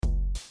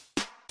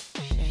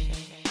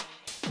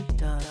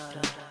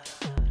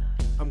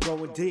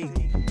going deep.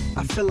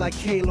 I feel like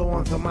Halo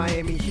on the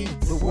Miami Heat.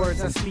 The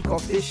words I speak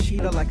off this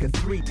sheet are like a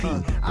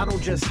 3P. I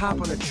don't just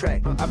hop on a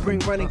track, I bring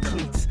running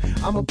cleats.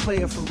 I'm a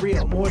player for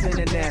real, more than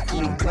an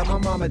athlete. Let my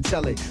mama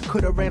tell it,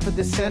 could've ran for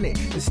the Senate.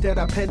 Instead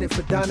I penned it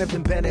for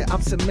Donovan Bennett.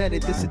 I'm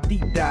cemented, this a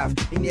deep dive.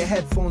 In your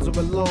headphones or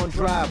a long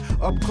drive.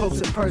 Up close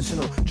and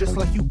personal, just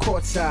like you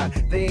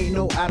courtside. They ain't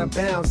no out of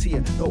bounds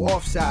here, no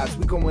offsides.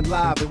 We going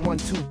live in 1,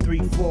 2, 3,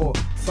 4,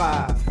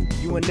 5.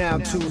 You are now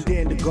tuned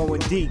in to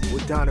Going Deep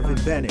with Donovan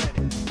Bennett.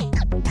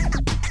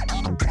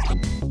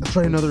 Let's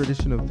try another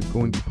edition of the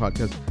Going Deep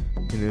podcast.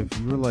 And if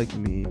you're like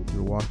me,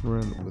 you're walking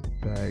around with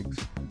bags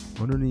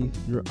underneath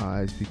your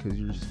eyes because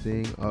you're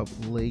staying up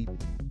late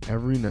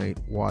every night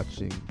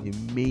watching the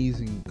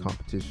amazing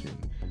competition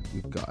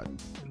we've got in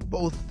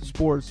both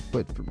sports,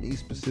 but for me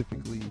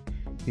specifically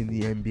in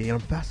the NBA. And I'm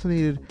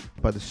fascinated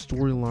by the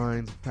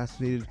storylines,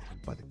 fascinated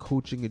by the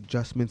coaching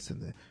adjustments and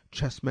the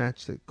chess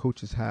match that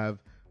coaches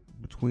have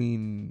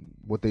between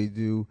what they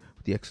do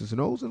with the X's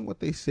and O's and what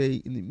they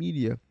say in the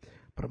media.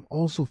 But I'm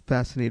also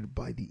fascinated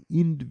by the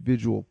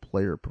individual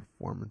player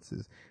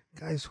performances.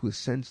 Guys who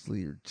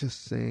essentially are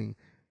just saying,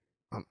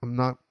 I'm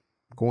not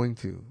going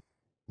to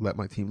let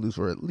my team lose,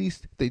 or at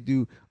least if they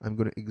do, I'm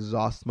going to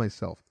exhaust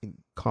myself in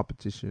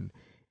competition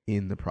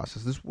in the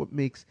process. This is what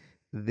makes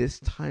this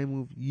time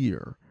of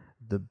year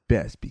the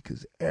best,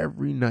 because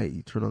every night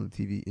you turn on the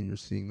TV and you're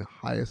seeing the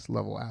highest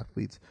level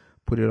athletes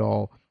put it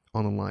all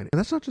on the line. And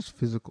that's not just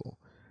physical,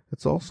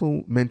 it's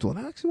also mental. And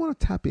I actually want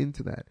to tap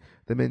into that,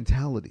 the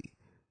mentality,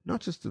 not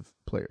just of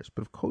players,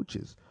 but of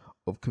coaches,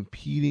 of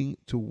competing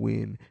to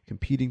win,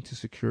 competing to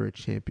secure a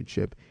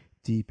championship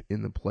deep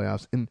in the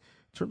playoffs. In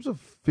terms of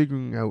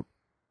figuring out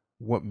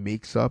what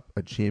makes up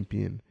a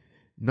champion,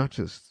 not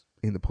just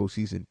in the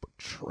postseason, but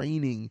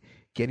training,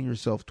 getting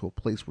yourself to a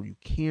place where you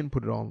can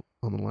put it all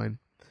on the line.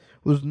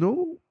 Well, there's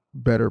no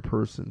better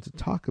person to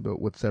talk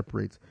about what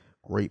separates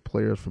great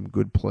players from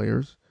good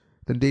players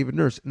than David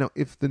Nurse. Now,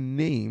 if the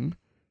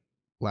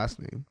last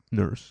name,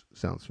 Nurse,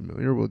 sounds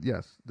familiar, well,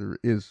 yes, there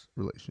is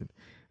relation.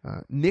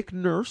 Nick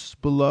Nurse,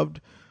 beloved,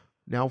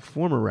 now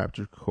former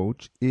Raptor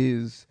coach,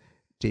 is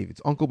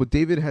David's uncle, but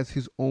David has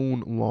his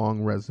own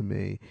long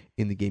resume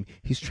in the game.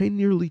 He's trained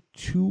nearly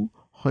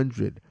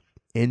 200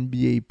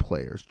 NBA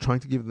players,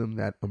 trying to give them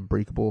that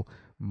unbreakable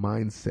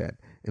mindset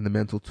and the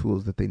mental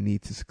tools that they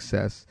need to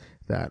success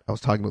that I was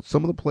talking about.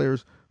 Some of the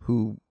players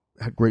who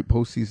had great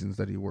postseasons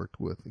that he worked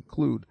with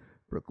include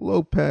Brook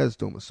Lopez,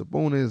 Domas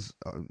Sabonis,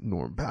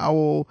 Norm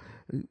Powell,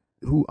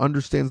 who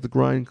understands the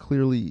grind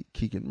clearly,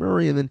 Keegan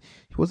Murray, and then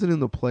he wasn't in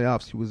the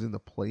playoffs, he was in the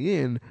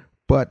play-in,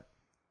 but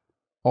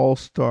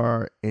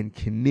All-Star and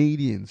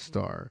Canadian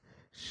star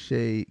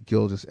Shai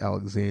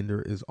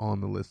Gilgeous-Alexander is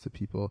on the list of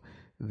people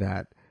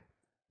that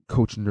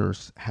Coach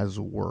Nurse has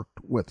worked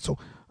with. So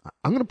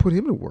I'm going to put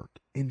him to work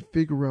and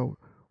figure out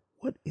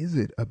what is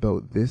it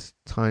about this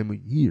time of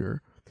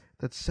year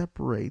that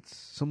separates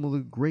some of the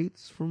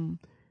greats from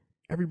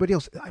everybody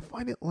else. I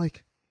find it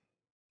like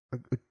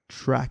a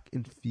track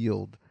and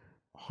field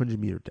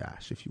 100-meter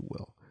dash, if you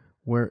will,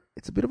 where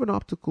it's a bit of an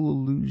optical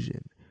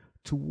illusion.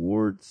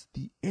 Towards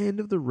the end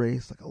of the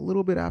race, like a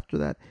little bit after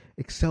that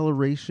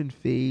acceleration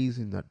phase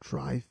and that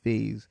drive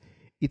phase,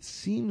 it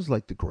seems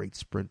like the great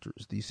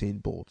sprinters, the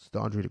Usain Bolts, the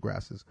Andre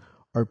DeGrasses,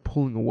 are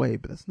pulling away,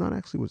 but that's not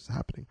actually what's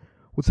happening.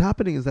 What's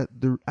happening is that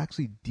they're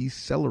actually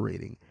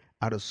decelerating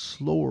at a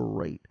slower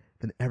rate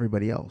than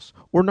everybody else,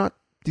 or not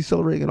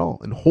decelerating at all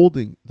and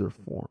holding their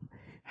form,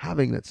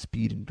 having that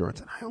speed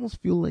endurance. And I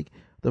almost feel like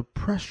the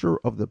pressure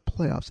of the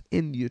playoffs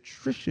and the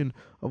attrition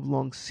of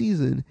long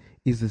season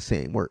is the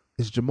same. Where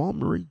is Jamal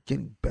Murray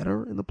getting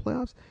better in the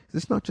playoffs? Is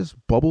this not just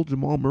bubble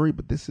Jamal Murray,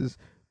 but this is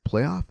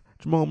playoff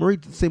Jamal Murray,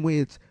 the same way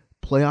it's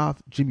playoff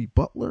Jimmy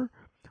Butler?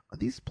 Are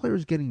these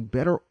players getting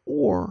better,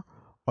 or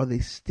are they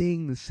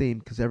staying the same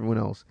because everyone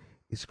else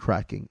is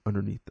cracking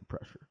underneath the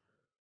pressure?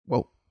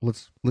 Well,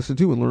 let's listen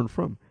to and learn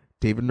from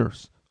David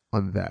Nurse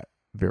on that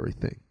very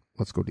thing.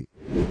 Let's go deep.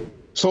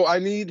 So I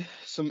need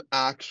some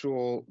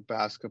actual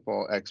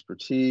basketball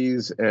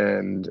expertise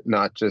and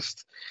not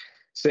just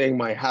saying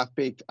my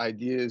half-baked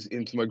ideas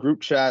into my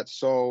group chat.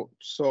 So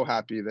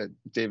happy that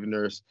David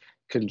Nurse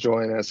can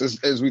join us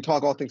as we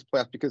talk all things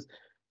playoffs, because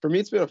for me,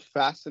 it's been a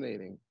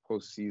fascinating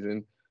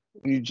postseason.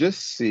 You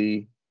just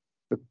see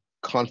the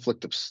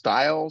conflict of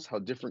styles, how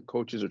different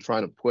coaches are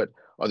trying to put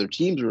other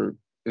teams, or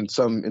in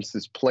some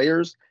instances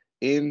players,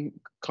 in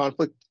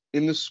conflict.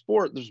 In the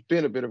sport, there's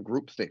been a bit of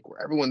groupthink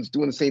where everyone's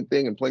doing the same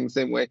thing and playing the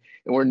same way,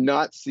 and we're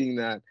not seeing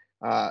that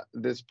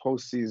this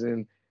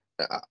postseason.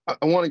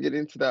 I want to get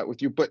into that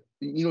with you, but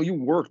you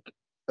work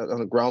on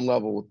the ground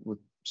level with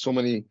so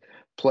many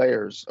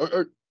players.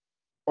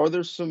 Are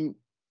there some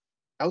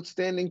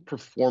outstanding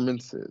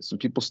performances, some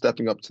people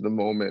stepping up to the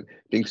moment,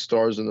 being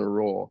stars in their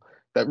role,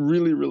 that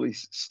really, really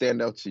stand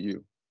out to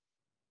you?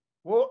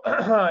 Well,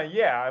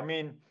 yeah, I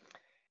mean,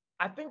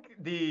 I think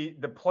the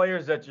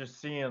players that you're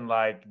seeing,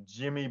 like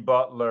Jimmy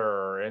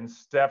Butler and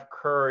Steph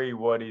Curry,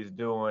 what he's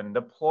doing,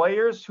 the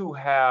players who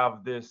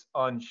have this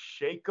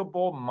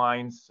unshakable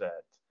mindset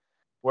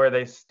where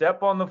they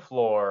step on the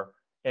floor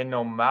And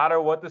no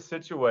matter what the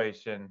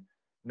situation,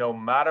 no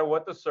matter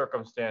what the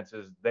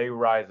circumstances, they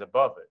rise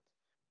above it.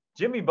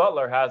 Jimmy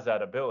Butler has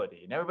that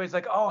ability. And everybody's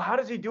like, oh, how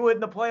does he do it in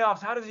the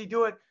playoffs? How does he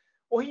do it?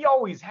 Well, he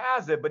always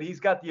has it, but he's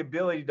got the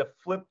ability to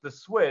flip the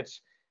switch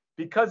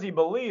because he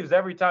believes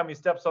every time he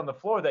steps on the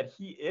floor that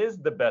he is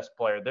the best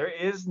player. There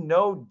is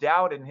no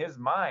doubt in his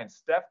mind.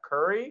 Steph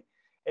Curry,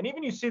 and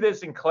even you see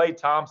this in Klay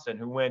Thompson,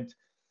 who went,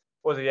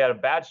 was it, he had a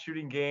bad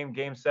shooting game,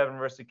 game 7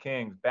 versus the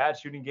Kings, bad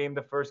shooting game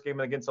the first game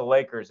against the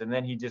Lakers, and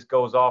then he just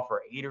goes off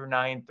for 8 or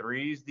 9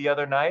 threes the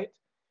other night.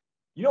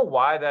 You know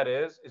why that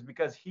is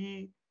because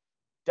he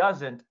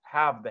doesn't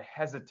have the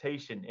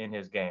hesitation in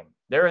his game.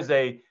 There is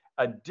a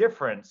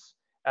difference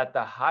at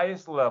the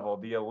highest level,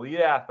 the elite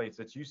athletes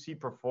that you see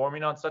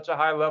performing on such a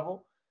high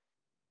level,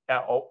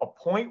 at a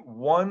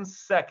 0.1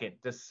 second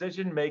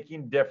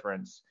decision-making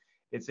difference.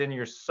 It's in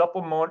your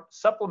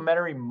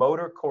supplementary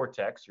motor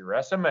cortex,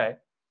 your SMA,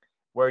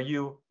 where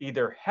you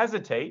either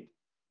hesitate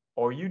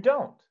or you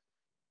don't.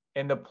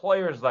 And the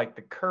players like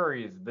the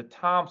Currys, the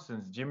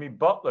Thompsons, Jimmy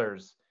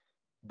Butlers,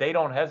 they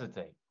don't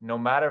hesitate. No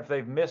matter if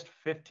they've missed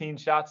 15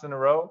 shots in a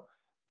row,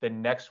 the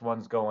next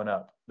one's going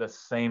up the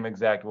same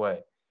exact way.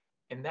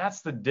 And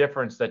that's the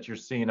difference that you're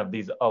seeing of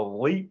these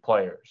elite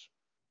players.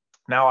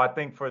 Now, I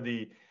think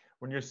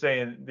when you're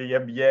saying the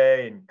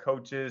NBA and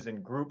coaches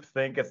and group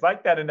think, it's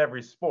like that in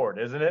every sport,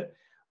 isn't it?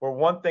 Where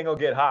one thing will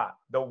get hot.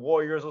 The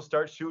Warriors will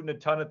start shooting a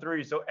ton of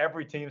threes. So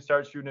every team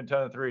starts shooting a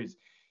ton of threes.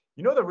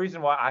 You know the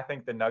reason why I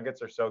think the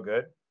Nuggets are so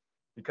good?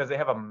 Because they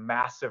have a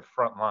massive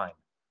front line.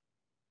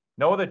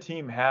 No other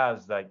team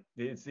has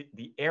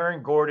the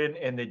Aaron Gordon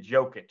and the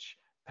Jokic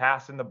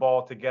passing the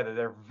ball together.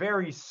 They're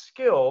very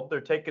skilled.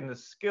 They're taking the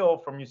skill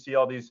from, you see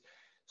all these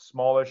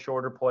smaller,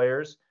 shorter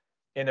players,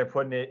 and they're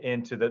putting it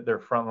into their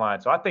front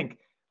line. So I think,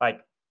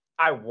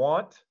 I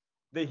want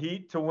the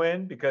Heat to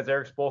win because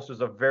Eric Spoelstra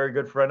is a very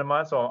good friend of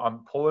mine. So I'm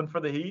pulling for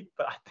the Heat,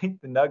 but I think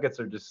the Nuggets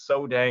are just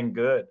so dang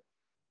good.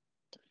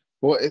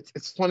 Well,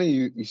 it's funny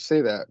you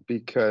say that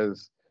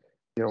because,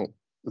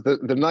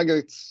 the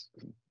Nuggets,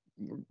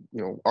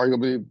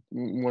 arguably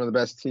one of the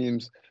best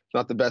teams,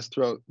 not the best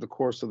throughout the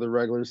course of the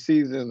regular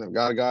season. They've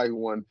got a guy who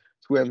won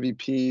 2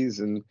 MVPs,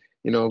 and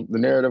the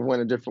narrative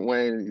went a different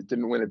way, and he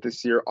didn't win it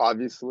this year,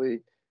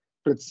 obviously.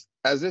 But it's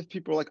as if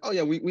people are like, oh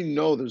yeah, we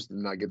know there's the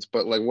Nuggets,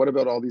 but what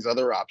about all these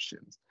other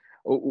options?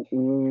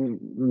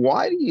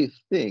 Why do you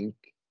think,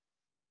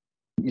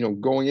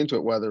 going into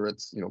it, whether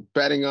it's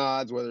betting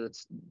odds, whether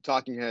it's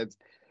talking heads,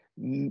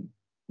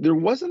 there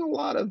wasn't a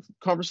lot of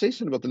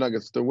conversation about the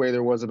Nuggets the way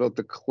there was about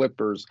the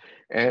Clippers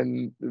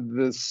and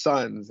the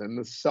Suns and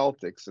the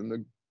Celtics and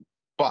the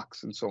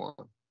Bucks and so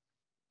on?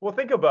 Well,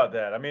 think about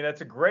that. I mean,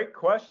 that's a great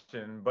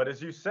question, but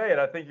as you say it,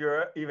 I think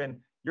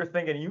you're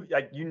thinking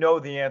you know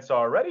the answer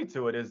already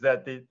to it, is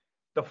that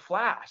the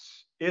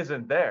flash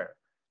isn't there.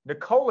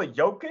 Nikola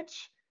Jokic,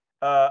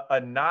 a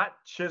not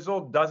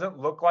chiseled, doesn't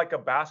look like a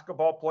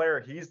basketball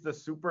player. He's the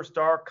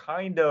superstar,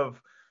 kind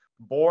of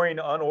boring,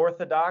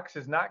 unorthodox,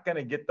 is not going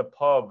to get the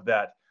pub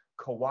that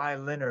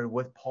Kawhi Leonard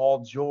with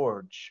Paul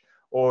George,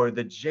 or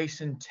the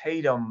Jason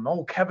Tatum,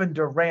 Kevin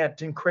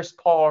Durant and Chris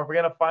Paul are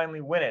going to finally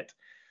win it.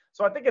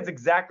 So I think it's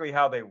exactly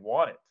how they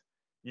want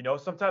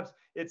it. Sometimes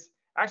it's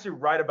actually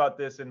write about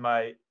this in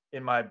my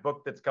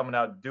book that's coming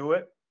out, Do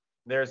It.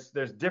 There's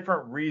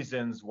different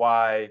reasons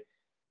why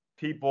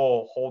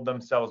people hold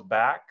themselves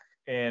back.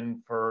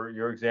 And for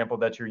your example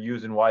that you're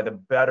using, why the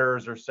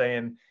bettors are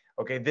saying,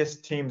 okay, this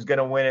team's going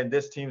to win and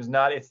this team's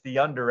not. It's the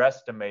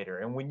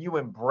underestimator. And when you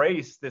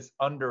embrace this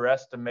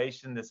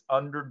underestimation, this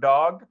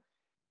underdog,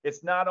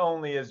 it's not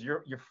only as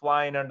you're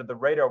flying under the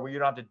radar where you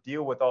don't have to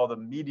deal with all the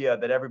media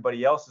that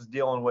everybody else is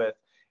dealing with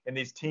and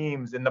these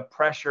teams and the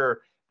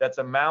pressure that's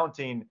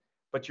amounting,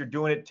 but you're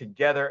doing it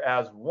together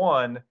as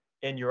one,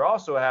 and you're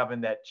also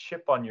having that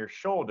chip on your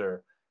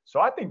shoulder. So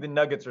I think the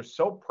Nuggets are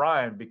so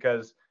primed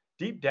because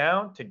deep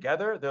down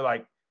together, they're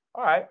like,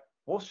 all right,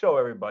 we'll show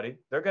everybody.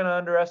 They're going to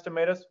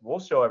underestimate us. We'll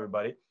show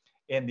everybody.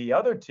 And the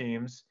other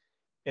teams,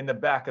 in the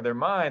back of their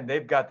mind,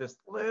 they've got this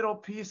little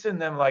piece in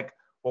them like,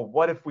 well,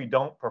 what if we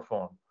don't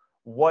perform?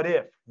 What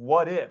if?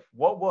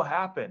 What will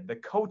happen? The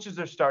coaches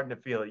are starting to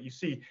feel it. You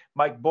see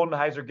Mike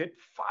Budenholzer get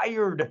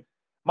fired.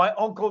 My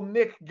Uncle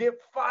Nick get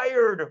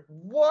fired.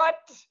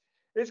 What?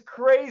 It's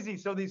crazy.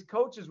 So these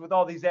coaches with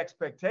all these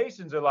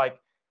expectations are like,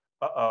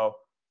 uh-oh.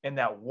 And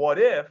that what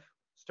if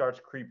starts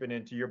creeping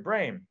into your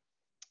brain.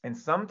 And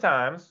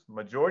sometimes,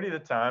 majority of the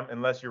time,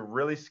 unless you're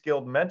really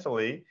skilled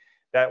mentally,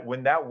 that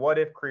when that what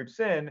if creeps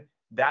in,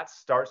 that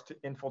starts to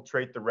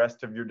infiltrate the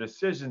rest of your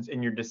decisions.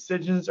 And your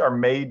decisions are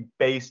made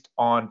based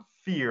on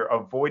fear,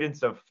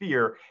 avoidance of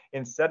fear,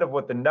 instead of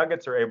what the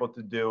Nuggets are able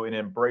to do and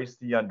embrace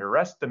the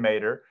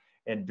underestimator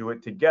and do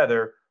it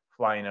together,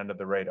 flying under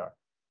the radar.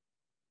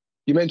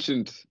 You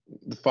mentioned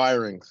the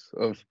firings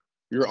of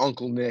your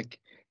Uncle Nick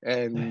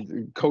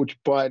and Coach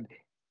Bud.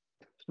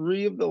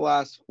 3 of the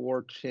last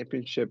 4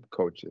 championship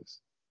coaches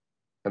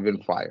have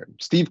been fired.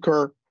 Steve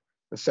Kerr,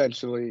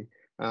 essentially,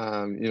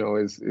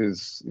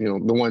 is the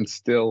one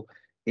still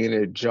in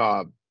a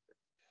job.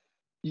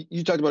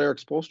 You talked about Eric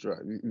Spoelstra,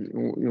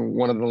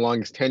 one of the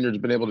longest tenured,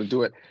 been able to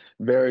do it,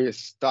 various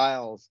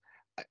styles.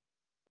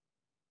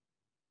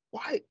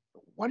 Why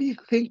why do you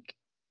think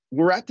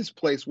we're at this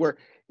place where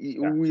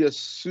Yeah. we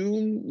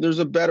assume there's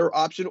a better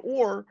option,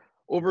 or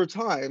over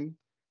time,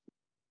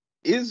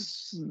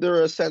 is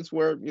there a sense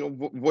where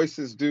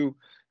voices do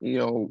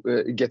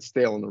get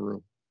stale in the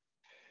room?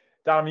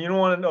 Dom, you don't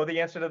want to know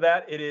the answer to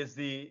that. It is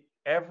the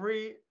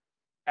every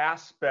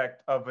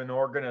aspect of an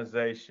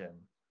organization.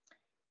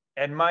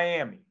 And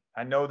Miami,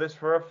 I know this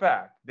for a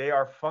fact, they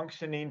are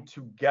functioning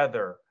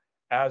together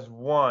as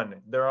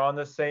one. They're on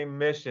the same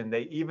mission.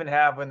 They even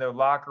have in their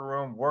locker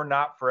room, we're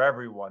not for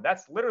everyone.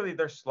 That's literally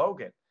their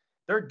slogan.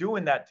 They're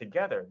doing that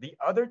together. The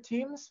other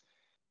teams,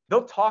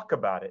 they'll talk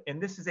about it.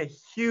 And this is a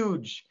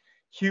huge,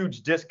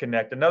 huge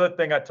disconnect. Another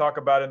thing I talk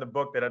about in the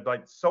book that I'm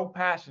like so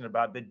passionate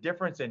about, the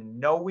difference in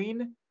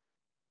knowing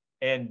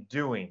and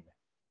doing.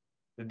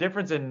 The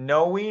difference in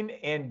knowing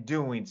and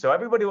doing. So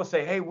everybody will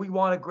say, hey, we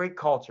want a great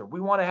culture. We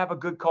want to have a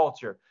good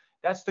culture.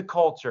 That's the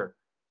culture.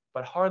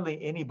 But hardly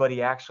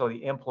anybody actually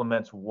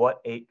implements what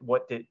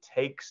it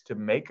takes to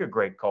make a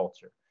great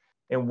culture.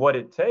 And what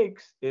it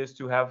takes is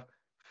to have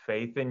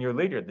faith in your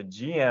leader. The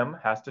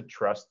GM has to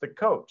trust the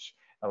coach.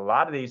 A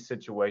lot of these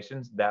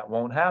situations, that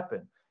won't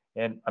happen.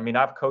 And I mean,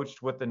 I've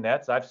coached with the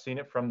Nets. I've seen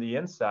it from the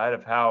inside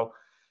of how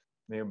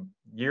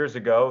years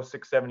ago,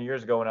 6, 7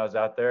 years ago when I was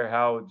out there,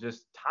 how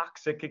just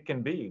toxic it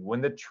can be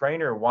when the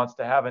trainer wants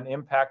to have an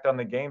impact on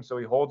the game. So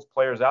he holds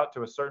players out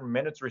to a certain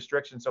minutes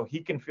restriction so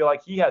he can feel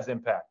like he has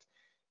impact.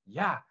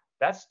 Yeah,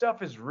 that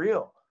stuff is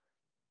real.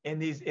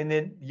 And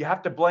then you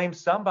have to blame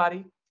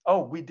somebody. Oh,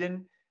 we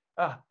didn't,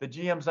 the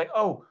GM's like,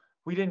 oh,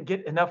 we didn't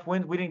get enough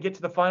wins. We didn't get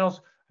to the finals.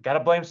 I got to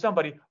blame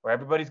somebody or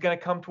everybody's going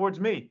to come towards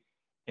me.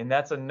 And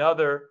that's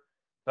another,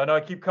 I know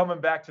I keep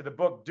coming back to the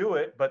book, Do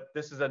It, but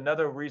this is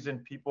another reason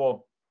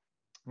people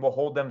will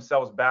hold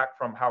themselves back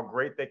from how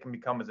great they can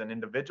become as an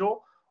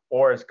individual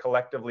or as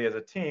collectively as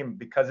a team,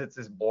 because it's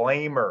this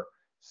blamer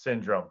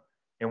syndrome.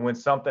 And when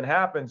something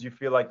happens, you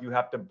feel like you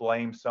have to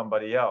blame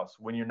somebody else.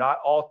 When you're not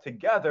all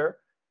together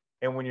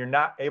and when you're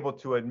not able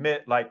to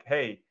admit, like,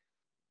 hey,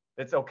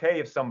 it's okay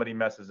if somebody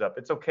messes up.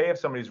 It's okay if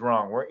somebody's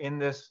wrong. We're in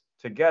this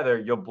together.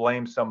 You'll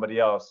blame somebody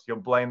else. You'll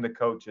blame the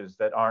coaches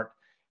that aren't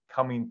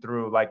coming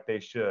through like they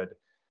should.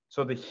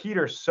 So the Heat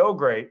are so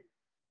great,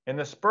 and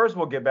the Spurs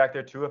will get back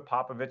there too if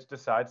Popovich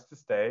decides to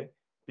stay,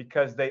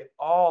 because they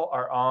all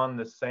are on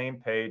the same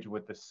page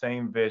with the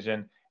same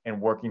vision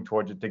and working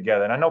towards it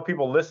together. And I know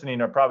people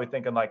listening are probably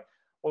thinking like,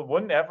 well,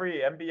 wouldn't every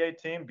NBA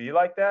team be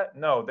like that?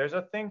 No, there's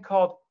a thing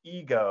called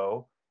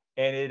ego,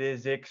 and it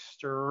is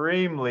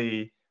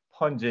extremely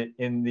pungent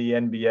in the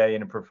NBA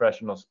and in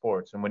professional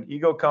sports. And when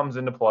ego comes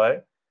into play,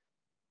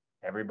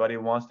 everybody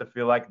wants to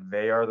feel like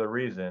they are the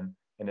reason,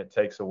 and it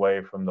takes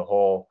away from the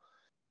whole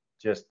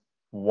just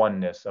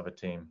oneness of a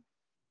team.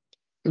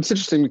 It's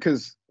interesting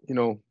because,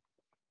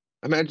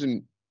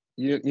 imagine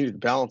you need to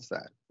balance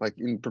that. Like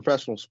in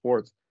professional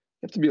sports,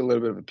 you have to be a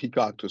little bit of a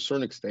peacock to a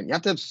certain extent. You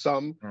have to have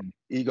some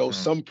ego,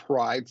 some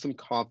pride, some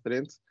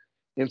confidence.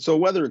 And so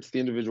whether it's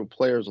the individual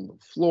players on the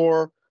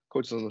floor,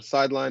 coaches on the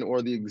sideline,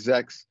 or the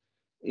execs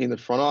in the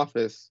front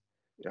office,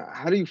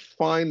 how do you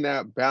find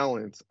that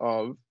balance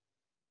of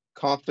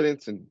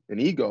confidence and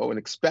ego and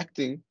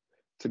expecting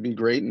to be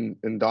great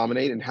and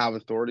dominate and have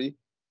authority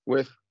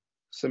with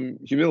some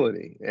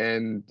humility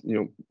and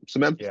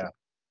some empathy? Yeah.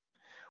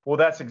 Well,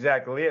 that's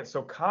exactly it.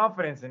 So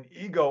confidence and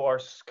ego are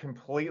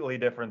completely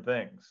different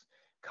things.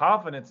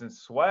 Confidence and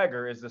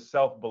swagger is the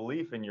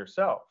self-belief in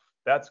yourself.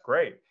 That's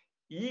great.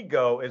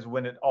 Ego is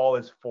when it all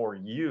is for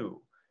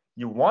you.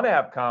 You want to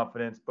have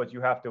confidence, but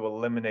you have to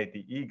eliminate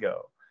the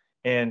ego.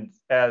 And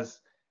as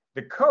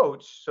the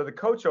coach, so the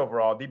coach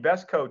overall, the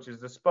best coach is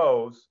the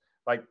Spose.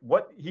 Like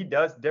what he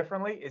does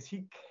differently is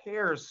he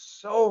cares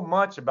so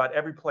much about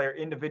every player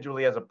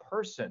individually as a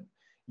person.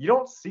 You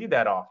don't see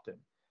that often.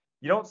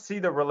 You don't see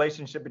the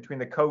relationship between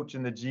the coach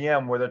and the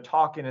GM where they're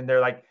talking and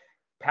they're like,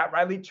 Pat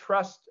Riley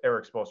trusts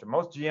Eric Spoelstra.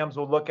 Most GMs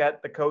will look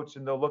at the coach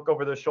and they'll look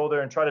over their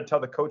shoulder and try to tell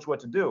the coach what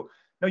to do.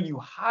 No, you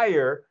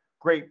hire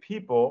great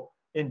people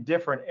in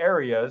different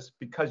areas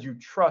because you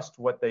trust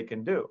what they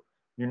can do.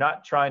 You're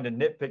not trying to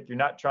nitpick. You're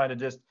not trying to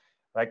just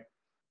like,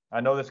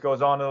 I know this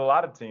goes on in a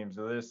lot of teams.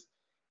 So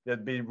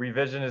there'd be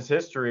revisionist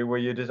history where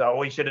you just,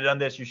 oh, you should have done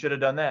this. You should have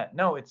done that.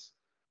 No, it's,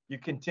 you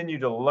continue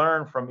to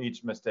learn from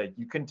each mistake.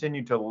 You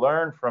continue to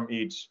learn from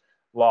each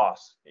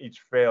loss, each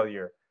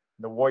failure.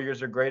 The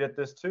Warriors are great at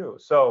this too.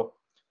 So,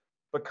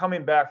 but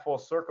coming back full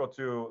circle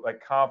to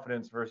like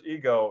confidence versus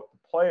ego,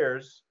 the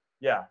players,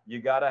 yeah,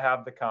 you got to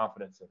have the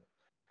confidence in it.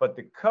 But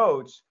the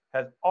coach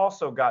has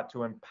also got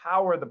to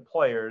empower the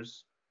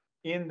players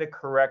in the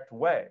correct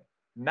way.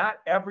 Not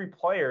every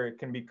player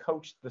can be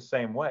coached the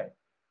same way.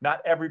 Not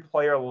every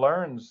player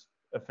learns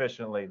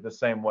efficiently the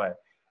same way.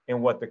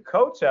 And what the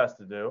coach has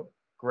to do,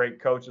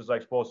 great coaches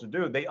like supposed to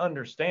do, they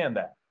understand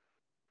that.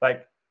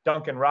 Like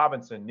Duncan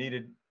Robinson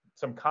needed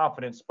some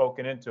confidence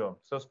spoken into him.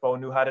 So Spo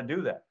knew how to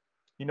do that.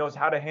 He knows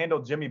how to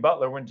handle Jimmy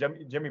Butler when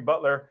Jimmy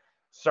Butler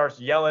starts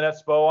yelling at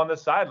Spo on the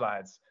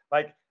sidelines.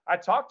 Like I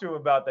talked to him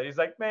about that. He's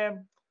like,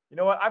 man, you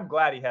know what? I'm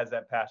glad he has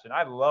that passion.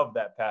 I love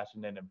that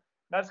passion in him.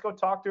 Now just go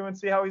talk to him and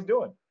see how he's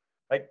doing.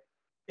 Like,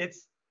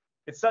 it's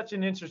such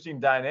an interesting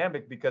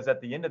dynamic because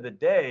at the end of the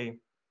day,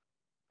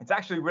 it's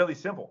actually really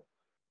simple.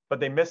 But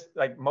they miss,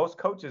 like most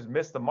coaches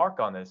miss the mark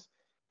on this.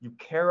 You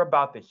care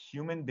about the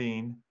human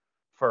being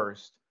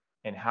first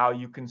and how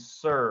you can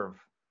serve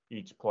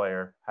each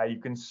player, how you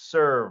can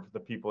serve the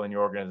people in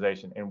your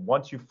organization. And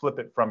once you flip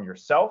it from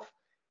yourself,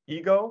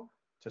 ego,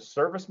 to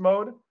service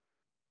mode,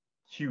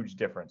 huge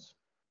difference.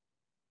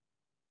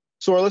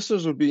 So our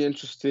listeners would be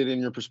interested in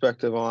your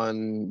perspective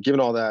on, given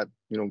all that,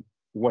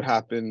 what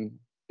happened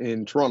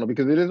in Toronto,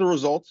 because it is a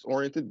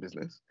results-oriented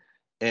business.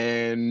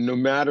 And no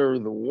matter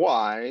the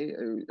why,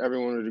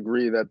 everyone would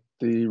agree that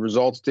the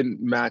results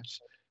didn't match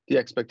the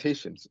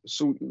expectations.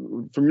 So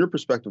from your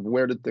perspective,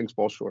 where did things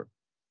fall short?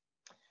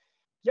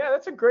 Yeah,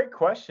 that's a great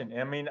question.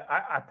 I mean,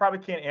 I probably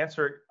can't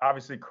answer it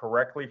obviously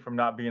correctly from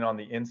not being on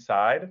the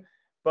inside,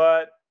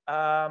 but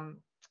I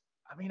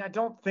mean, I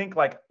don't think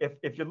like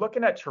if you're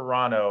looking at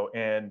Toronto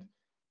and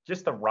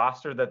just the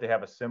roster that they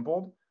have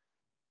assembled,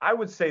 I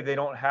would say they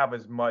don't have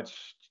as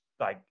much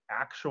like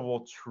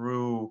actual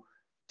true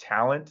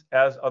talent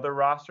as other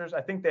rosters.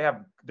 I think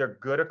they're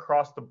good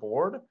across the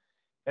board.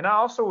 And I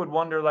also would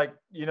wonder, like,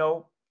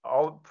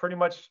 pretty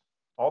much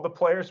all the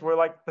players were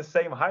like the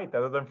same height,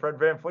 other than Fred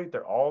VanVleet.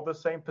 They're all the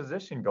same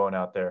position going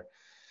out there.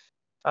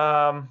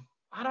 I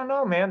don't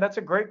know, man. That's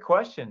a great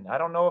question. I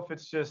don't know if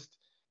it's just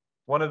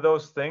one of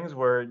those things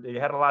where they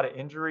had a lot of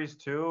injuries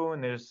too,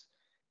 and there's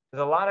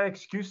a lot of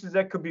excuses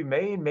that could be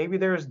made. Maybe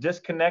there's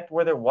disconnect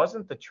where there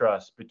wasn't the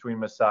trust between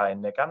Masai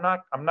and Nick. I'm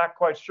not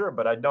quite sure,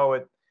 but I know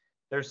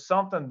there's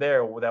something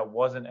there that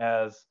wasn't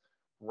as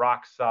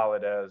rock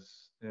solid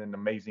as an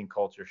amazing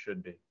culture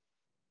should be.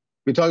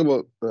 We talk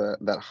about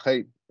that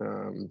height,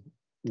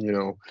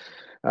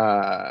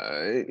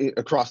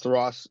 across the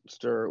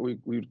roster.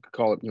 We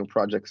call it,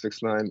 Project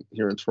 6'9"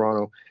 here in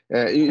Toronto.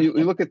 You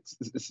look at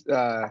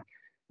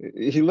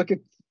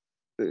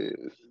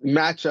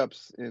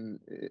matchups in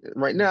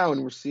right now,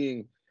 and we're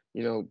seeing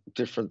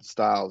different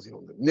styles.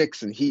 The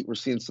Knicks and Heat. We're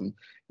seeing some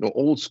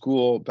old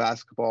school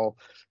basketball.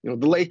 The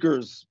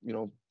Lakers,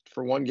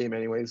 for one game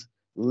anyways,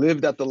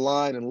 lived at the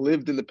line and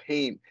lived in the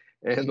paint,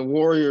 and the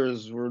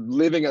Warriors were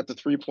living at the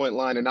 3-point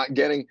line and not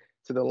getting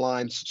to the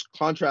line. Such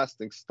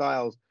contrasting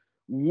styles.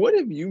 What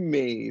have you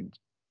made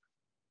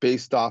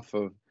based off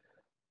of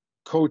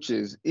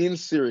coaches in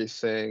series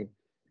saying,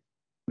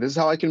 this is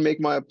how I can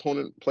make my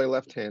opponent play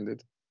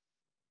left-handed,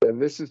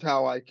 and this is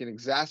how I can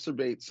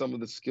exacerbate some of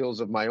the skills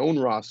of my own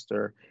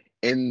roster,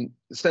 and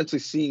essentially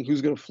seeing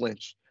who's going to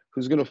flinch,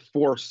 who's going to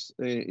force,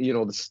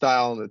 the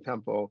style and the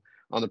tempo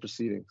on the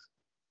proceedings?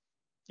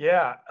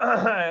 Yeah,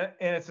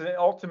 and it's an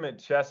ultimate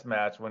chess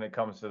match when it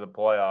comes to the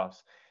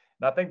playoffs.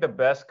 And I think the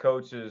best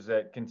coaches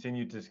that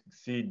continue to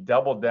succeed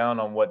double down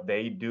on what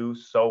they do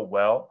so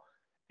well.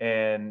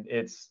 And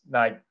it's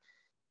like,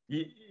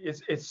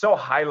 it's so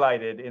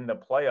highlighted in the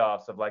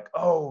playoffs of like,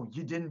 oh,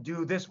 you didn't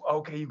do this.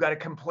 Okay, you got to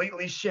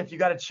completely shift. You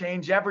got to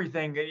change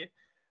everything.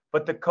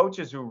 But the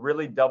coaches who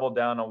really double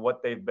down on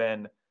what they've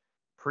been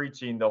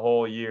preaching the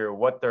whole year,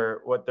 what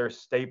their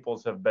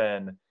staples have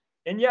been.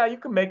 And yeah, you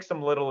can make some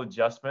little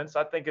adjustments.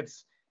 I think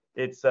it's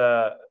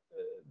the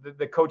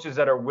coaches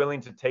that are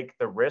willing to take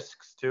the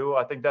risks too.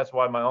 I think that's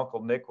why my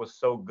Uncle Nick was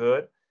so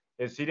good,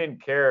 is he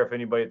didn't care if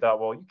anybody thought,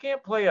 well, you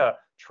can't play a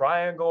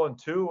triangle and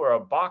 2 or a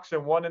box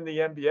and 1 in the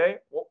NBA.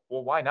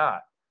 Well, why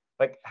not?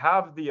 Like,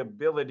 have the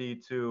ability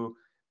to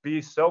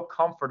be so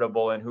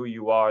comfortable in who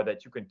you are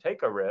that you can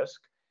take a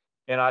risk.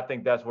 And I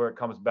think that's where it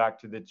comes back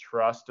to the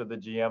trust of the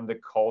GM, the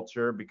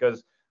culture,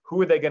 because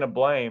who are they going to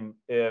blame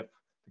if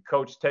the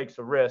coach takes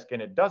a risk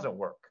and it doesn't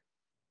work?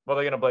 Well,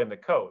 they're going to blame the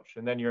coach,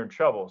 and then you're in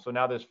trouble. So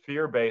now this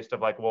fear-based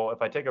of like, well,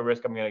 if I take a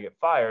risk, I'm going to get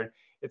fired.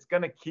 It's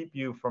going to keep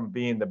you from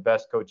being the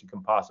best coach you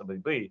can possibly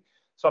be.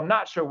 So I'm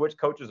not sure which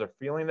coaches are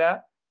feeling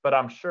that, but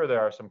I'm sure there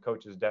are some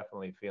coaches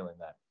definitely feeling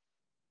that.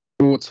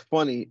 What's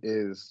funny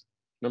is,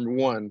 number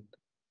one,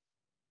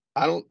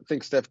 I don't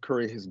think Steph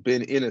Curry has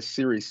been in a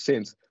series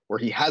since where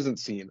he hasn't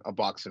seen a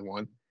box and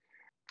 1.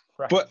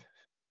 Right. But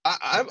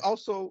I'm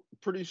also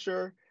pretty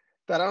sure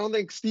that I don't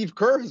think Steve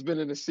Kerr has been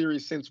in a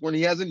series since when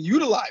he hasn't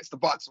utilized the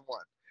box and 1.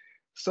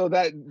 So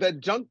that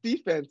junk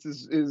defense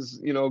is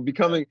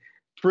becoming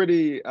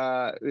pretty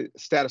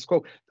status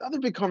quo. The other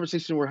big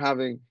conversation we're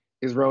having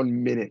is around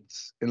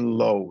minutes and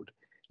load.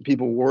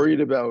 People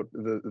worried about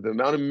the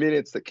amount of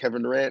minutes that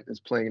Kevin Durant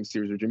is playing in a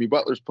series, or Jimmy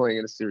Butler's playing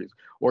in a series,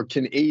 or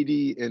can AD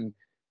and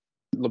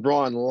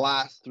LeBron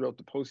last throughout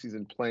the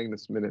postseason playing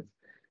this minutes.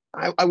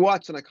 I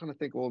watch and I kind of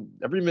think, well,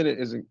 every minute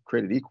isn't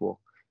created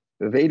equal.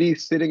 If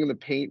AD's sitting in the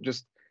paint,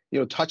 just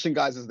touching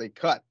guys as they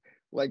cut,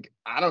 like,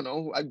 I don't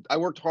know, I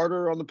worked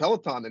harder on the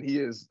Peloton than he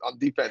is on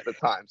defense at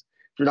times.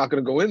 If you're not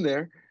going to go in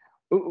there,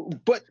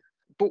 but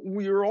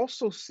we're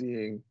also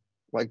seeing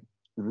like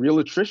real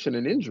attrition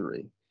and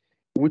injury,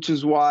 which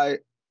is why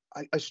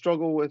I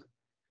struggle with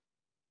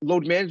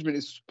load management.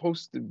 Is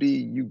supposed to be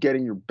you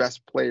getting your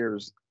best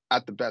players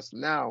at the best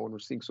now, and we're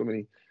seeing so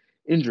many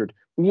injured.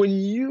 When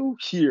you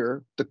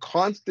hear the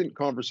constant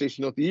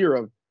conversation of the year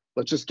of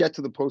let's just get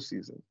to the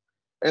postseason,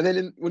 and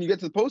then when you get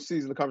to the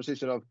postseason, the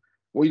conversation of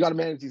well, you got to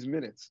manage these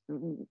minutes.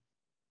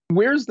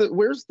 Where's the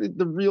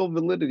real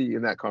validity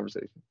in that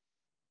conversation?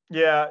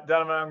 Yeah,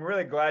 Donovan, I'm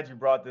really glad you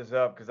brought this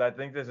up because I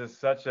think this is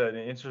such an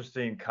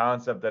interesting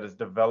concept that has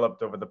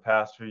developed over the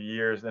past few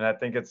years, and I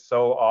think it's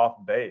so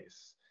off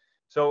base.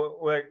 So,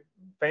 like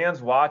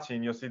fans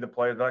watching, you'll see the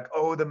players like,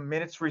 "Oh, the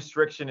minutes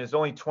restriction is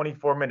only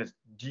 24 minutes."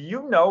 Do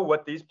you know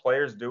what these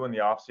players do in the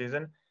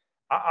offseason?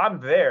 I'm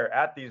there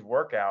at these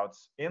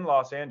workouts in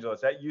Los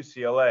Angeles at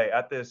UCLA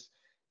at this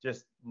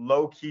just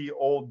low key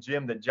old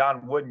gym that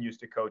John Wooden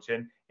used to coach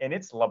in. And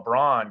it's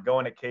LeBron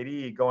going at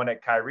KD, going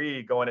at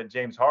Kyrie, going at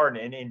James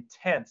Harden, and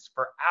intense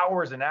for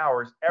hours and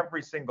hours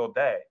every single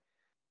day.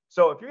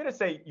 So if you're going to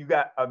say you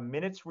got a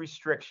minutes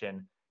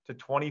restriction to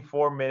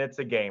 24 minutes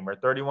a game or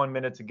 31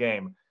 minutes a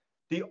game,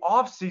 the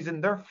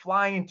offseason, they're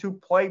flying to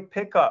play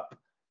pickup.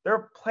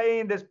 They're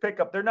playing this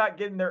pickup. They're not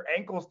getting their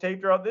ankles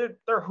taped around.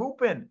 They're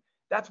hooping.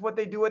 That's what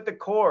they do at the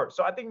core.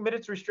 So I think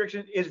minutes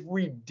restriction is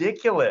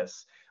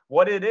ridiculous.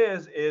 What it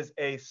is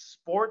a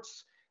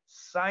sports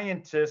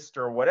scientist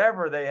or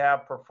whatever they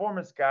have,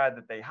 performance guy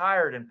that they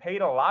hired and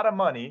paid a lot of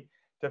money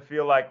to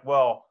feel like,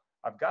 well,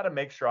 I've got to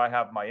make sure I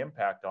have my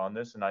impact on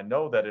this. And I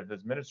know that if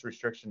this minutes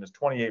restriction is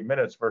 28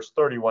 minutes versus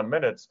 31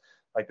 minutes,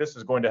 like this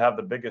is going to have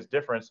the biggest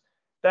difference.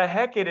 The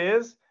heck it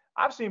is.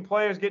 I've seen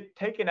players get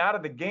taken out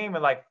of the game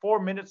in like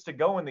 4 minutes to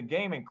go in the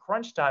game in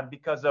crunch time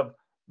because of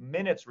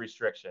minutes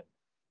restriction.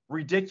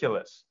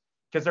 Ridiculous.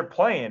 Because they're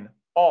playing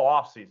all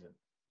off season.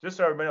 Just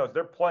so everybody knows,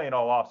 they're playing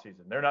all off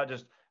season. They're not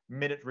just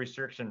minute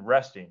restriction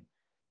resting.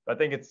 I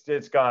think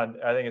it's gone.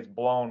 I think it's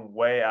blown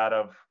way out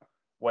of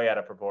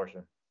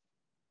proportion.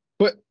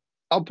 But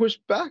I'll push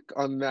back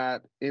on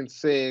that in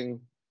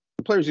saying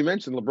the players you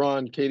mentioned,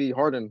 LeBron, KD,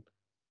 Harden,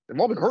 they've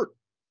all been hurt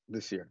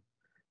this year.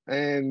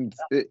 And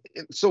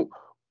so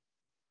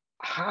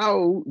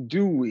how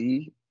do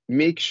we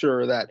make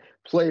sure that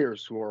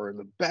players who are in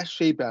the best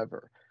shape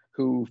ever,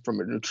 who from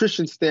a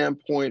nutrition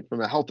standpoint, from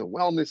a health and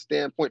wellness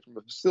standpoint, from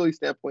a facility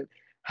standpoint,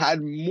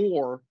 had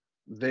more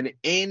than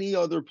any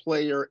other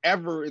player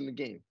ever in the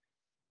game?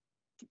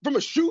 From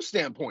a shoe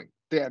standpoint,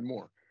 they had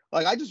more.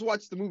 Like, I just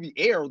watched the movie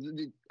Air.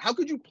 How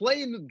could you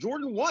play in the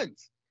Jordan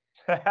 1s?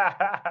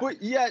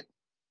 But yet,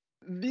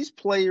 these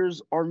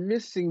players are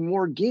missing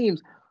more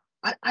games.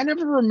 I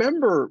never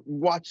remember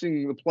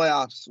watching the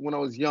playoffs when I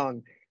was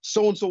young.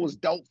 So-and-so was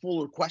doubtful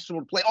or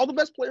questionable to play. All the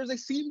best players, they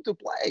seem to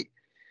play.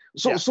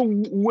 So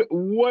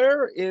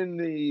where in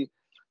the,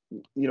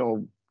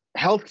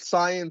 health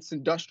science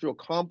industrial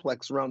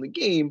complex around the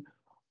game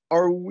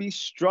are we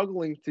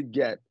struggling to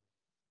get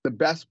the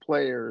best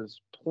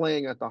players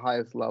playing at the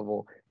highest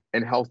level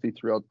and healthy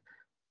throughout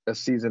a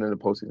season and a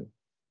postseason?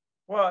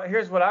 Well,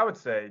 here's what I would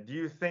say. Do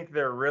you think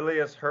they're really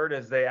as hurt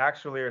as they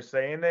actually are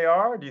saying they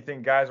are? Do you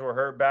think guys were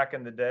hurt back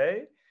in the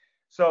day?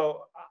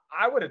 So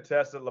I would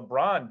attest that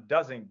LeBron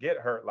doesn't get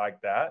hurt like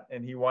that,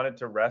 and he wanted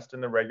to rest in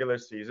the regular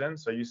season.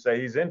 So you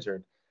say he's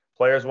injured.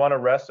 Players want to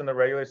rest in the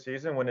regular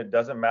season when it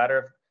doesn't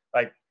matter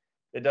if,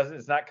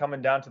 it's not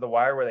coming down to the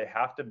wire where they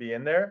have to be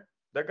in there.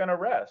 They're going to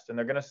rest, and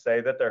they're going to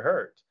say that they're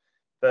hurt.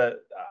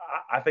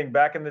 I think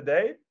back in the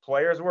day,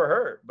 players were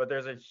hurt, but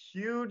there's a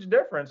huge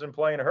difference in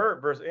playing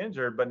hurt versus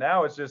injured. But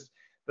now it's just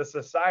the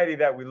society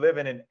that we live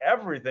in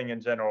everything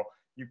in general.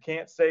 You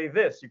can't say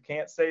this, you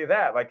can't say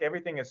that. Like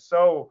everything is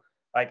so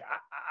I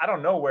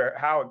don't know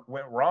how it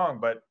went wrong,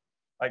 but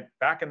like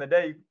back in the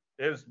day,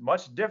 it was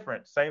much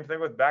different. Same thing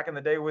with back in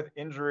the day with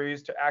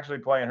injuries to actually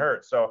playing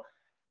hurt. So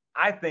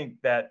I think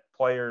that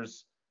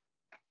players,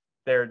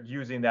 they're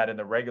using that in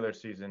the regular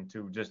season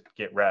to just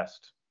get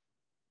rest.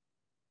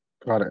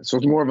 Got it. So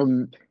it's more of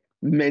a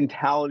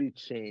mentality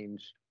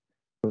change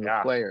for the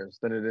players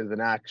than it is an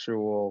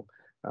actual,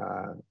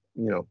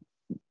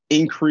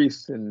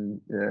 increase in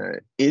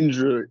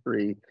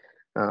injury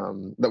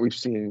that we've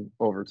seen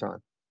over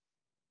time.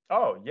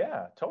 Oh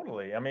yeah,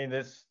 totally. I mean,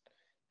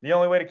 the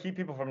only way to keep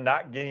people from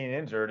not getting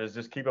injured is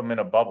just keep them in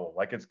a bubble.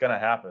 Like it's going to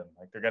happen.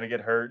 Like they're going to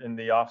get hurt in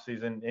the off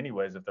season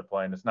anyways if they're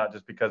playing. It's not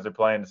just because they're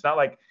playing. It's not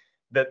like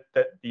that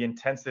the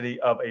intensity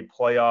of a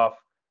playoff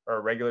or a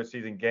regular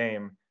season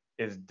game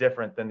is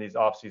different than these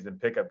off-season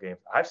pickup games.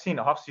 I've seen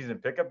off-season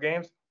pickup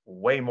games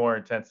way more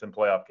intense than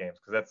playoff games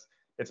because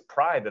it's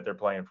pride that they're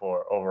playing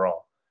for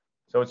overall.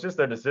 So it's just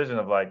their decision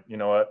of like, you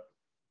know what,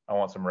 I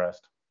want some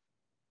rest.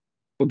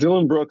 Well,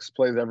 Dylan Brooks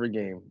plays every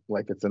game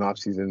like it's an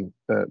off-season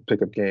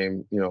pickup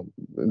game.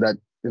 That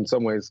in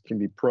some ways can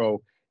be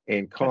pro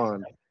and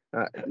con.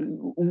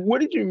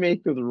 What did you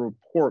make of the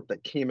report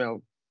that came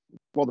out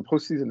while the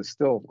postseason is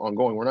still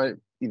ongoing? We're not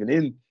even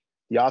in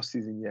the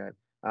off-season yet.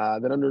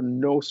 That under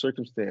no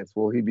circumstance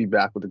will he be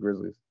back with the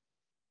Grizzlies.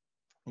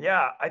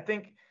 Yeah,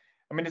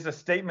 it's a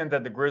statement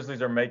that the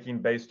Grizzlies are making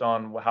based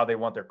on how they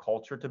want their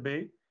culture to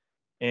be.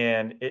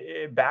 And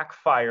it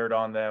backfired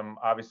on them,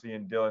 obviously,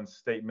 in Dylan's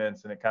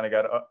statements, and it kind of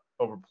got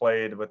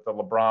overplayed with the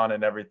LeBron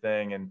and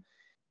everything, and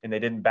they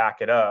didn't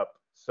back it up.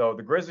 So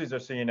the Grizzlies are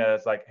seeing it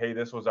as like, hey,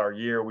 this was our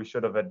year. We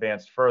should have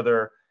advanced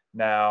further.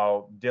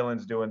 Now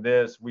Dylan's doing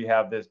this. We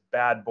have this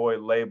bad boy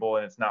label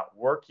and it's not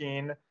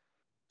working.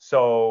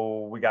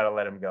 So we got to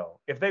let him go.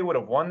 If they would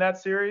have won that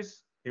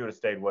series, he would have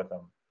stayed with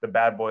them. The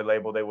bad boy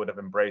label, they would have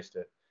embraced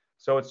it.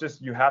 So it's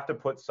just you have to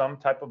put some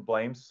type of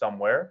blame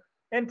somewhere,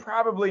 and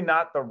probably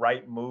not the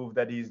right move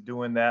that he's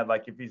doing that.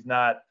 Like if he's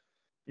not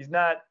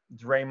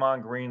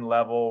Draymond Green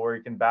level where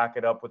he can back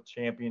it up with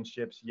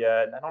championships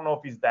yet. I don't know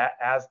if he's that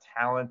as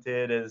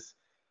talented as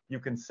you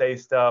can say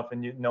stuff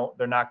and you know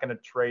they're not going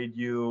to trade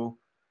you.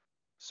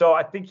 So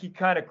I think he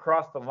kind of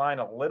crossed the line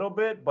a little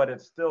bit, but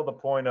it's still the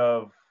point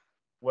of,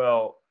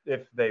 well,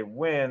 if they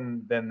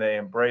win, then they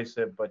embrace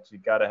it, but you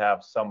got to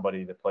have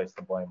somebody to place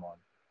the blame on.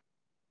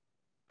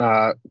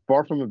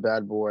 Far from a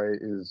bad boy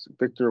is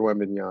Victor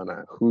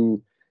Wembanyama,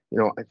 who,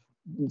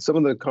 some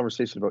of the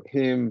conversation about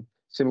him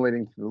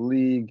simulating to the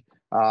league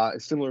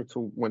is similar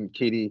to when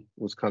Katie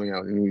was coming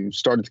out and we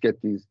started to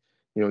get these,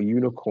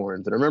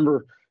 unicorns. And I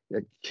remember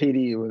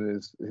Katie with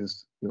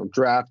his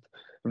draft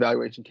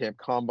evaluation camp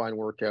combine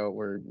workout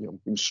where, he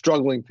was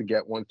struggling to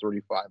get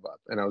 135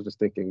 up. And I was just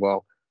thinking,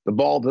 well, the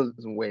ball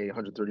doesn't weigh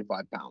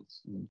 135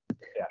 pounds.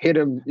 Yeah. Hit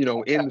him,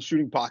 in the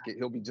shooting pocket,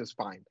 he'll be just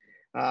fine.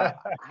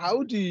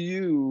 How do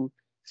you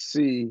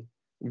see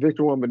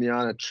Victor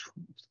Wembanyama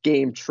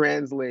game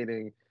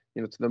translating,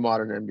 to the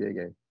modern NBA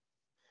game?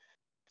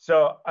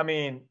 So, I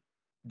mean,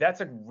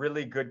 that's a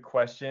really good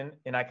question,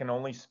 and I can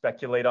only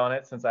speculate on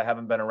it since I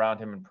haven't been around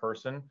him in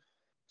person.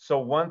 So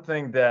one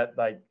thing that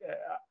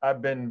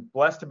I've been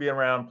blessed to be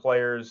around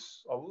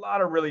players, a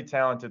lot of really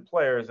talented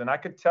players, and I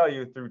could tell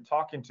you through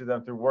talking to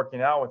them, through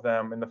working out with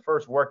them in the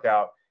first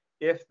workout,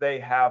 if they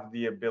have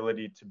the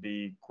ability to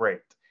be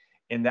great.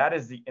 And that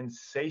is the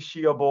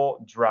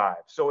insatiable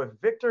drive. So if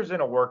Victor's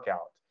in a workout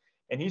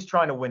and he's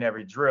trying to win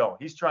every drill,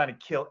 he's trying to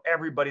kill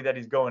everybody that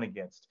he's going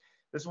against.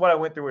 This is what I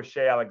went through with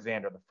Shea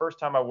Alexander. The first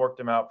time I worked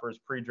him out for his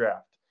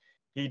pre-draft,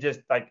 he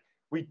just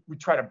we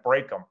try to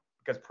break him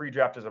because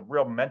pre-draft is a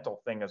real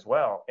mental thing as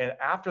well. And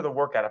after the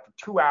workout, after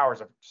 2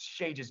 hours of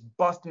Shea just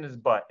busting his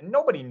butt, and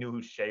nobody knew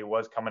who Shea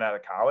was coming out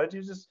of college. He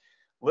was just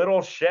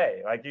little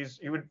Shea.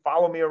 He would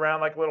follow me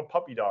around like a little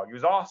puppy dog. He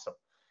was awesome.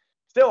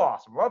 Still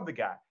awesome. Love the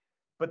guy.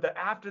 But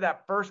after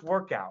that first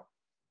workout,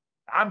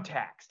 I'm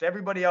taxed.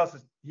 Everybody else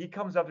he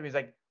comes up to me. He's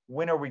like,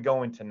 when are we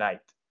going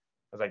tonight?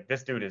 I was like,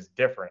 this dude is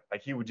different.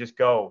 He would just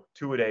go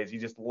 2-a-days. He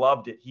just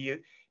loved it. He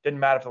didn't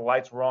matter if the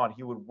lights were on.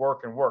 He would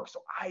work and work. So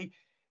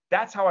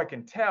that's how I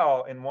can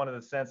tell in one of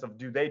the sense of,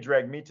 do they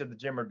drag me to the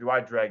gym or do I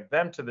drag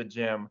them to the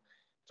gym?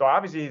 So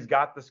obviously he's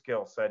got the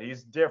skill set.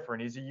 He's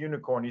different. He's a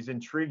unicorn. He's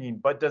intriguing.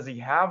 But does he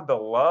have the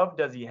love?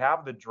 Does he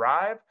have the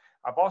drive?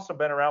 I've also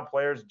been around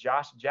players.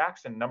 Josh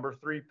Jackson, number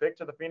 3 pick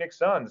to the Phoenix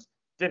Suns,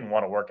 didn't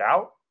want to work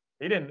out.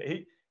 He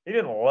didn't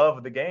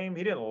love the game.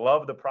 He didn't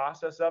love the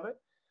process of it.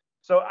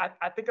 So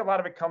I think a lot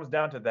of it comes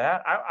down to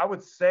that. I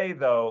would say,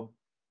 though,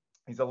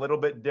 he's a little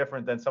bit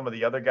different than some of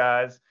the other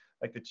guys,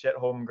 like the Chet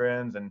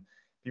Holmgrens and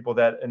people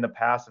that in the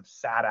past have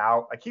sat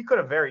out. He could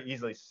have very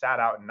easily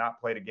sat out and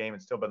not played a game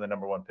and still been the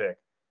number 1 pick.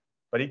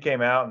 But he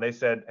came out and they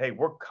said, hey,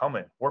 we're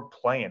coming. We're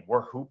playing.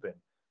 We're hooping.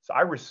 So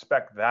I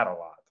respect that a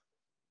lot.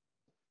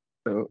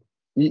 So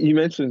you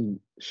mentioned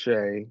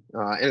Shea,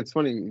 and it's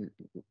funny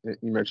you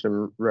mentioned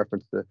a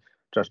reference to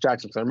Josh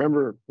Jackson. So I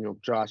remember,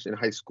 Josh in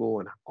high school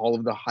and all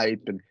of the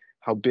hype and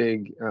how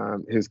big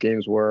his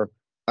games were.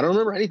 I don't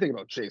remember anything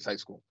about Shea's high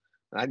school.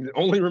 I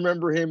only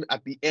remember him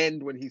at the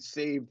end when he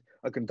saved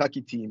a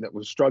Kentucky team that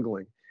was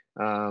struggling,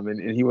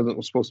 and he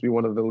wasn't supposed to be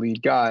one of the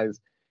lead guys.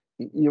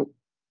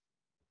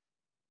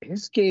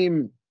 His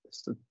game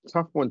is a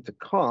tough one to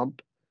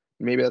comp.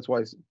 Maybe that's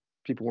why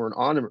people weren't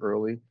on him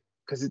early,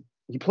 because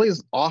he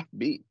plays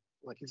offbeat.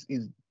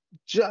 He's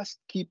just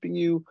keeping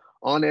you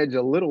on edge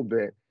a little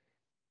bit.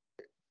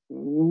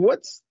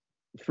 What's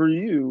for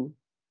you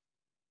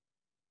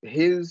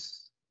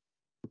his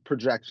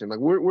projection?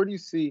 Where do you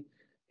see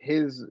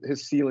his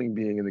ceiling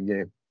being in the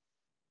game?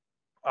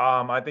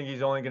 I think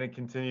he's only going to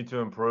continue to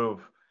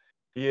improve.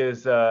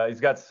 He's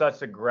got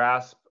such a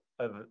grasp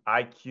of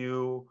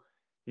IQ.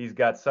 He's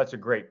got such a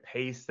great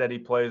pace that he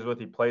plays with.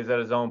 He plays at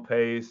his own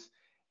pace,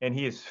 and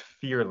he is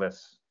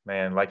fearless,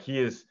 man.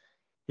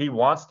 He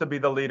wants to be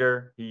the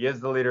leader. He is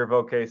the leader of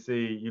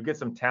OKC. You get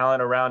some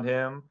talent around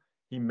him,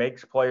 he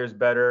makes players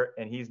better,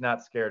 and he's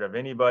not scared of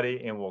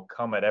anybody and will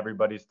come at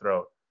everybody's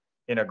throat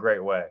in a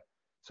great way.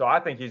 So I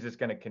think he's just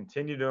going to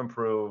continue to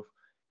improve.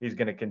 He's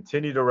going to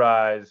continue to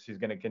rise. He's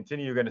going to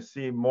continue. You're going to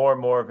see more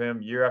and more of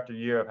him year after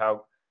year of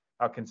how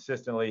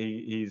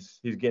consistently he's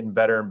getting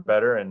better and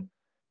better. And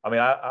I mean,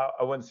 I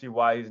wouldn't see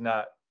why he's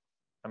not,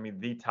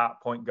 the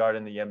top point guard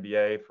in the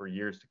NBA for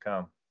years to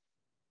come.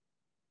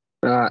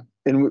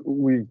 And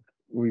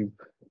we've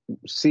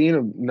seen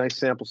a nice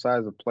sample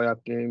size of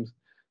playoff games.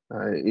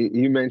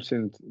 You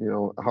mentioned,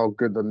 how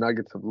good the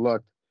Nuggets have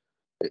looked.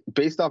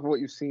 Based off of what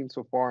you've seen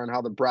so far and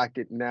how the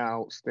bracket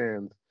now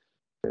stands,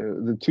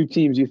 the 2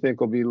 teams you think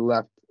will be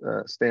left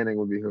standing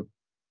will be who?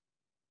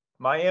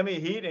 Miami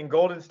Heat and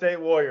Golden State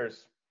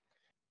Warriors.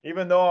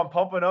 Even though I'm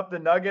pumping up the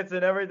Nuggets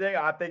and everything,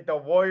 I think the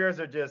Warriors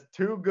are just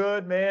too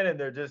good, man. And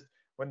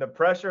when the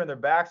pressure and their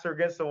backs are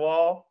against the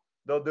wall,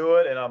 they'll do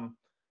it. And I'm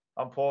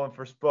pulling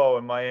for Spo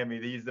in Miami.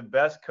 He's the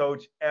best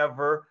coach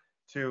ever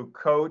to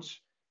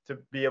coach, to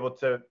be able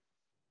to,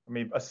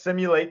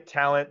 assimilate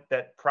talent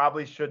that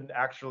probably shouldn't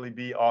actually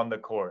be on the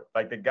court.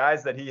 Like the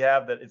guys that he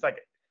have, that it's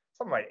like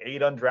something like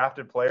 8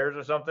 undrafted players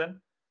or something.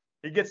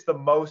 He gets the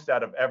most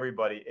out of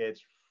everybody.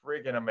 It's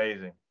freaking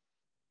amazing.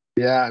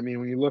 Yeah, I mean,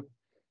 when you look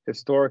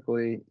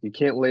historically, you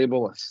can't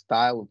label a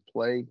style of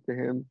play to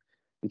him.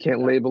 You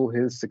can't label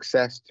his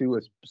success to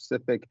a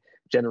specific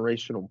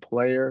generational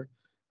player.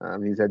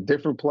 He's had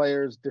different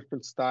players,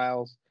 different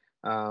styles,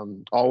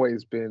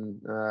 always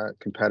been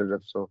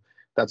competitive. So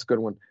that's a good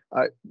one.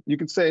 You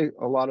could say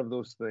a lot of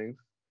those things,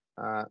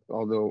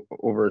 although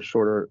over a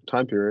shorter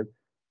time period,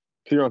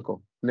 to your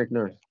uncle, Nick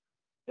Nurse.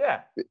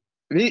 Yeah.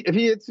 If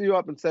he hits you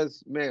up and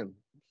says, man,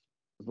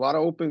 there's a lot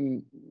of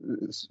open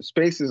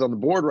spaces on the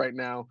board right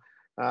now,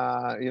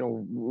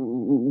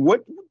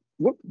 what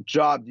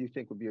job do you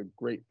think would be a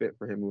great fit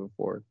for him moving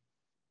forward?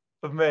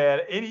 But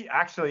man,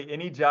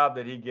 any job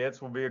that he gets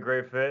will be a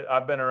great fit.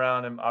 I've been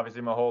around him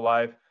obviously my whole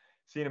life,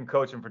 seen him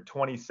coaching for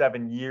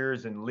 27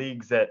 years in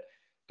leagues that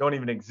don't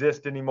even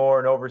exist anymore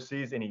and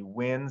overseas, and he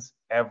wins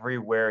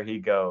everywhere he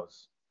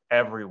goes.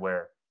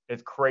 Everywhere.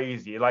 It's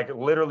crazy, like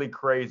literally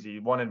crazy. He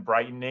won in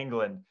Brighton,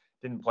 England,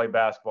 didn't play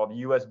basketball.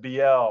 The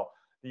USBL,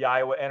 the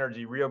Iowa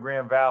Energy, Rio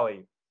Grande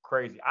Valley,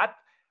 crazy. I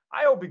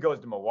hope he goes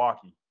to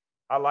Milwaukee.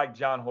 I like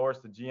John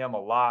Horst, the GM, a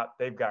lot.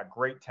 They've got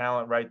great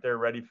talent right there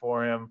ready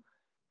for him.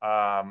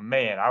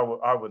 Man,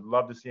 I would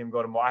love to see him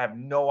go to Milwaukee. I have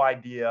no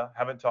idea.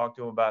 Haven't talked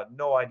to him about,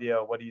 no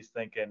idea what he's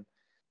thinking.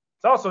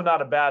 It's also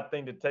not a bad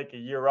thing to take a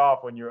year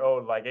off when you're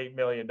owed like $8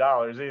 million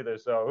either.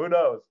 So who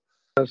knows?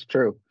 That's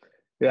true.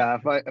 Yeah,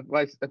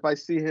 if I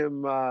see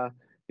him,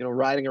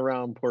 riding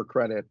around Port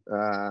Credit,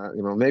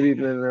 maybe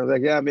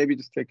maybe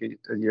just take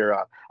a year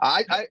off.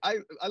 I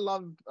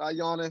love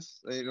Giannis.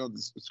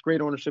 It's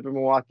great ownership in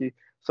Milwaukee,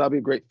 so that'll be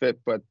a great fit.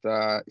 But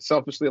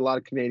selfishly, a lot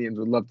of Canadians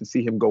would love to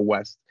see him go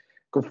west,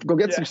 go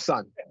get some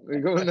sun,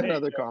 go in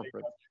another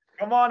conference.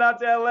 Come on out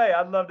to LA.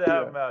 I'd love to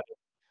have him out.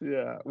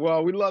 Yeah,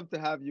 well, we'd love to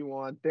have you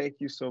on. Thank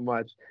you so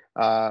much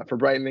for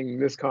brightening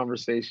this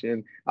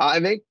conversation.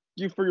 And thank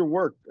you for your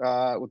work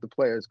with the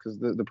players, because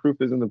the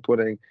proof is in the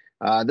pudding.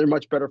 They're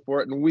much better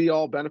for it, and we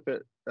all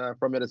benefit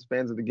from it as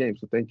fans of the game.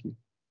 So thank you.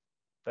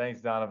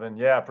 Thanks, Donovan.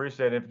 Yeah,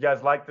 appreciate it. If you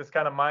guys like this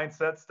kind of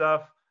mindset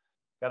stuff,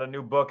 got a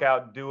new book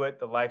out, Do It,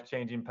 The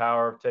Life-Changing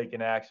Power of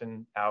Taking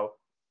Action, out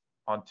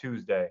on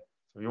Tuesday.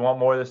 So if you want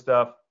more of this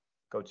stuff,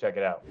 go check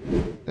it out.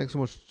 Thanks so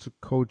much to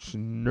Coach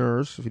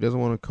Nurse. If he doesn't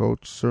want to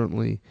coach,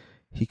 certainly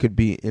he could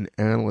be an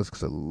analyst,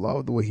 because I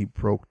love the way he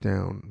broke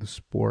down the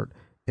sport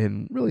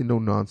in really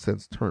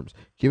no-nonsense terms.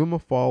 Give him a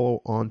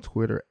follow on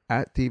Twitter,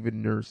 at David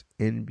Nurse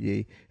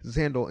NBA, his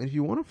handle. And if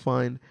you want to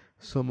find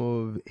some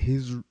of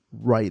his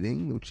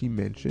writing, which he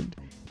mentioned,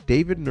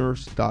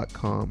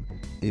 davidnurse.com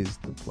is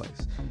the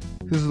place.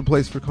 This is the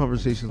place for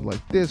conversations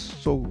like this.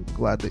 So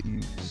glad that you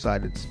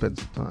decided to spend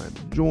some time.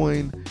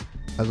 Join.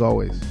 As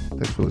always,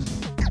 thanks for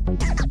listening.